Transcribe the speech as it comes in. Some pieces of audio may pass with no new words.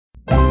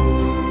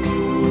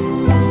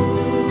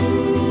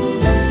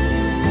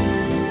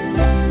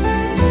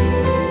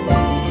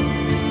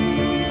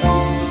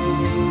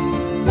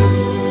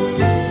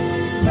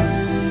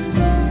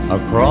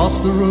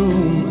the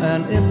room,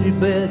 an empty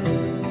bed,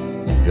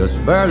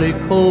 just barely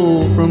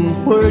cold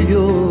from where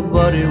your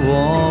body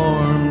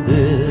warmed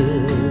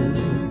it.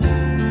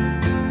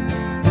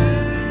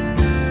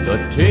 The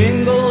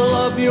tingle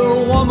of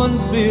your woman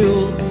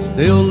feel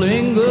still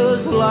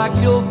lingers like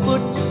your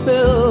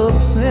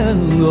footsteps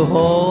in the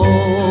hall.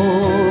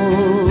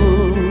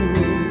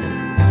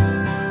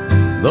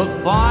 The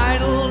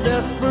final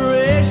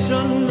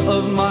desperation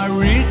of my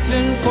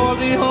reaching for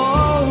the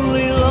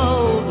only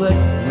love that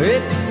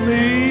makes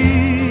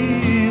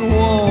me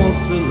want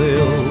to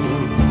live.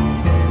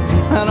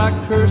 And I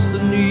curse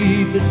the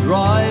need that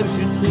drives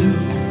you to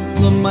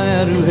the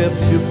man who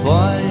helps you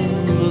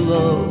find the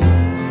love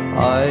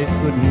I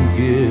couldn't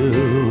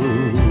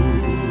give.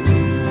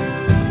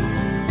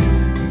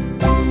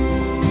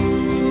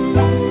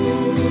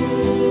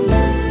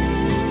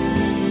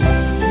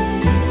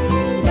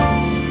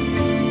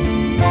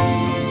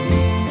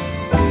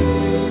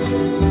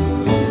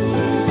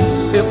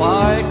 If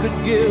I could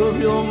give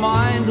your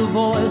mind a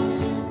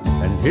voice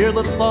and hear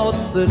the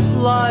thoughts that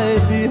lie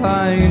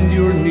behind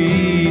your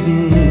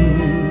needing,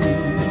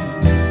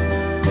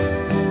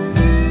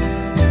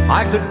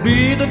 I could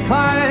be the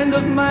kind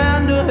of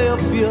man to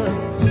help you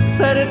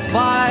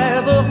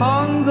satisfy the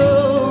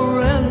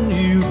hunger and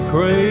you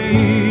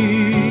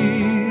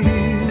crave.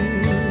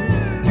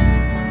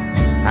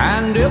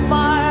 And if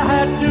I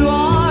had to,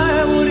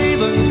 I would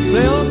even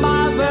sell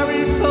my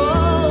very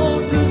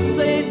soul to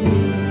Satan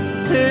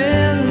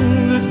in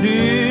the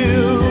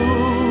deal,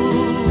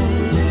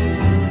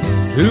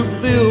 to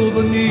fill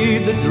the need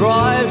that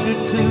drives you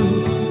to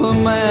a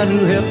man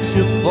who helps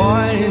you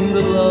find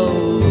the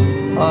love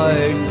I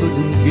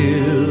couldn't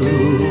give.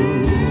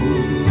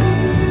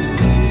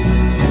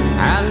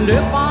 And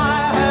if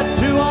I had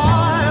to,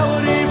 I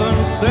would even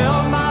sell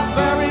my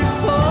very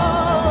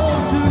soul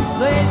to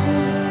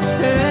Satan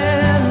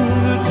in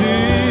the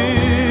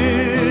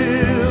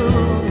deal,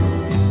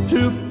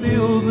 to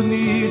fill the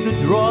need that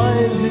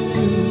drives me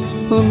to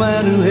the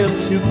man who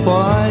helps you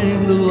find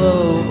the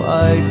love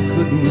I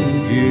couldn't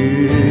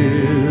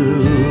give.